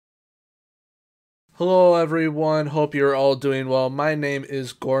Hello everyone, hope you're all doing well. My name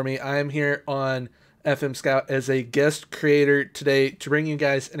is Gormy. I am here on FMSCOUT as a guest creator today to bring you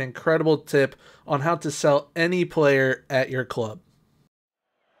guys an incredible tip on how to sell any player at your club.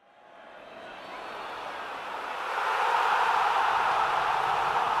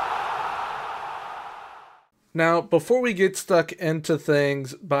 Now, before we get stuck into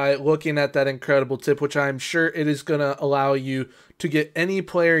things by looking at that incredible tip, which I'm sure it is going to allow you to get any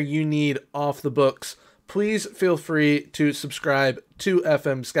player you need off the books, please feel free to subscribe to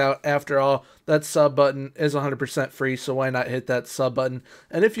FMSCOUT. After all, that sub button is 100% free, so why not hit that sub button?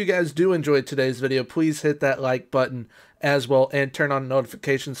 And if you guys do enjoy today's video, please hit that like button as well and turn on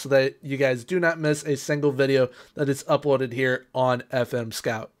notifications so that you guys do not miss a single video that is uploaded here on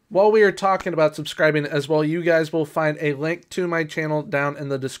FMSCOUT. While we are talking about subscribing as well, you guys will find a link to my channel down in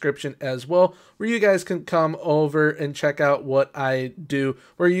the description as well, where you guys can come over and check out what I do,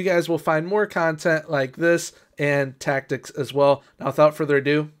 where you guys will find more content like this and tactics as well. Now, without further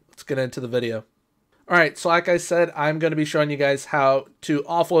ado, let's get into the video. Alright, so like I said, I'm going to be showing you guys how to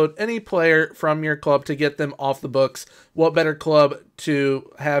offload any player from your club to get them off the books. What better club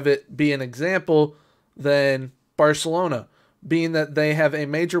to have it be an example than Barcelona? Being that they have a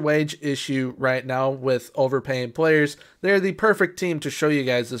major wage issue right now with overpaying players, they're the perfect team to show you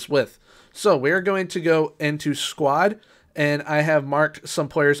guys this with. So we're going to go into squad, and I have marked some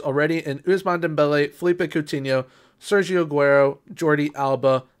players already in Ousmane Dembele, Felipe Coutinho, Sergio Aguero, Jordi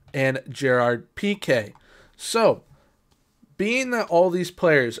Alba, and Gerard Piqué. So, being that all these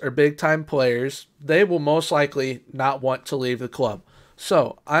players are big-time players, they will most likely not want to leave the club.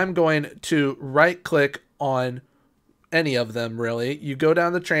 So, I'm going to right-click on any of them, really. You go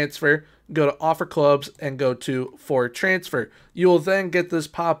down the transfer, go to offer clubs, and go to for transfer. You will then get this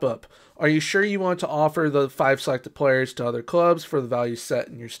pop-up. Are you sure you want to offer the 5 selected players to other clubs for the value set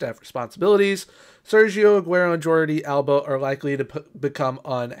in your staff responsibilities? Sergio Aguero and Jordi Alba are likely to become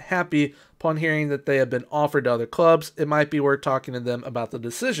unhappy upon hearing that they have been offered to other clubs. It might be worth talking to them about the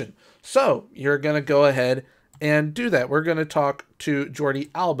decision. So you're going to go ahead and do that. We're going to talk to Jordi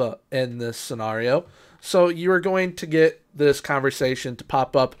Alba in this scenario. So you are going to get this conversation to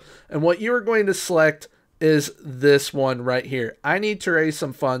pop up, and what you are going to select is this one right here. I need to raise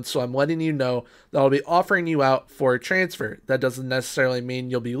some funds, so I'm letting you know that I'll be offering you out for a transfer. That doesn't necessarily mean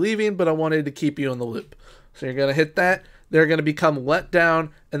you'll be leaving, but I wanted to keep you in the loop. So you're going to hit that. They're going to become let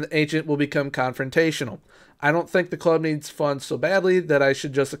down, and the agent will become confrontational. I don't think the club needs funds so badly that I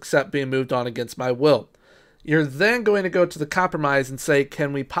should just accept being moved on against my will. You're then going to go to the compromise and say,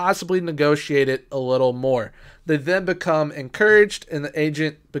 can we possibly negotiate it a little more? They then become encouraged and the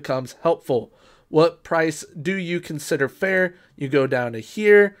agent becomes helpful. What price do you consider fair? You go down to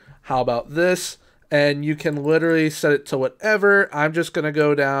here. How about this? And you can literally set it to whatever. I'm just going to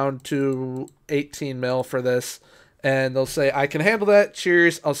go down to 18 mil for this. And they'll say, I can handle that.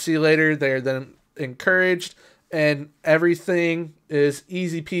 Cheers. I'll see you later. They're then encouraged. And everything is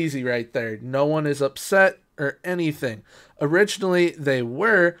easy peasy right there. No one is upset or anything. Originally they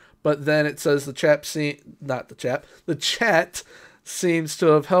were, but then it says the chat seems to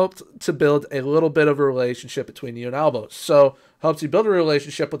have helped to build a little bit of a relationship between you and Alba. So helps you build a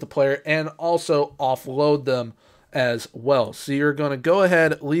relationship with the player and also offload them as well. So you're going to go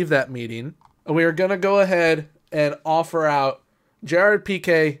ahead, leave that meeting. We are going to go ahead and offer out Gerard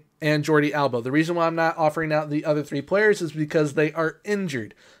Piqué and Jordi Alba. The reason why I'm not offering out the other 3 players is because they are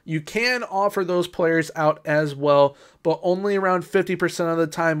injured. You can offer those players out as well, but only around 50% of the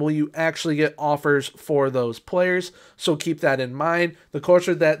time will you actually get offers for those players. So keep that in mind. The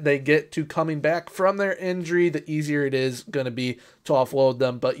closer that they get to coming back from their injury, the easier it is going to be to offload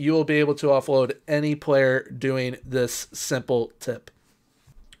them, but you will be able to offload any player doing this simple tip.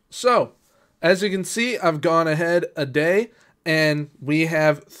 So, as you can see, I've gone ahead a day, and we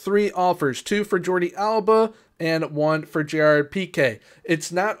have 3 offers, 2 for Jordi Alba and 1 for Gerard Piqué.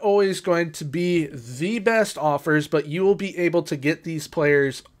 It's not always going to be the best offers, but you will be able to get these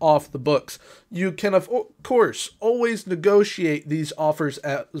players off the books. You can, of course, always negotiate these offers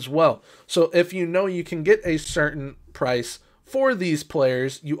as well. So if you know you can get a certain price for these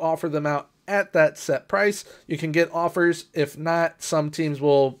players, you offer them out at that set price. You can get offers. If not, some teams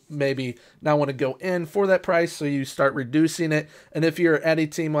will maybe not want to go in for that price, so you start reducing it. And if you're at a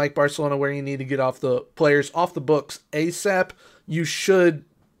team like Barcelona where you need to get off the players off the books ASAP, you should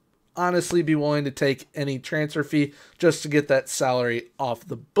honestly be willing to take any transfer fee just to get that salary off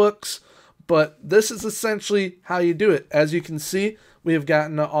the books. But this is essentially how you do it. As you can see, we have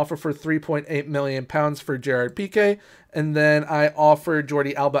gotten an offer for £3.8 million for Gerard Piqué, and then I offered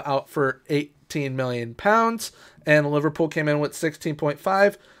Jordi Alba out for £18 million, and Liverpool came in with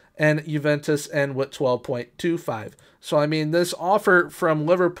 16.5, and Juventus end with 12.25. So, I mean, this offer from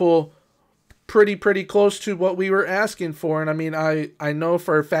Liverpool, pretty close to what we were asking for. And I mean, I know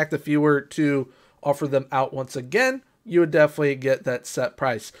for a fact if you were to offer them out once again, you would definitely get that set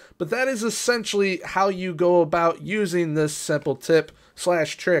price. But that is essentially how you go about using this simple tip /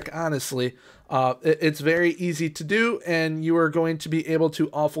 trick, honestly. It's very easy to do, and you are going to be able to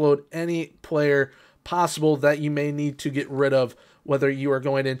offload any player possible that you may need to get rid of, whether you are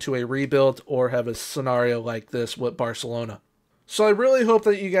going into a rebuild or have a scenario like this with Barcelona. So I really hope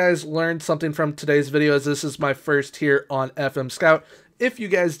that you guys learned something from today's video, as this is my first here on FMSCOUT. If you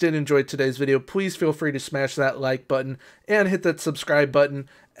guys did enjoy today's video, please feel free to smash that like button and hit that subscribe button.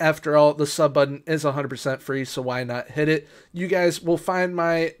 After all, the sub button is 100% free, so why not hit it? You guys will find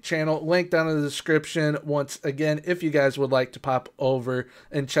my channel linked down in the description once again if you guys would like to pop over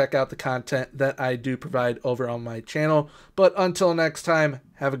and check out the content that I do provide over on my channel. But until next time,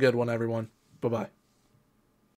 have a good one, everyone. Bye-bye.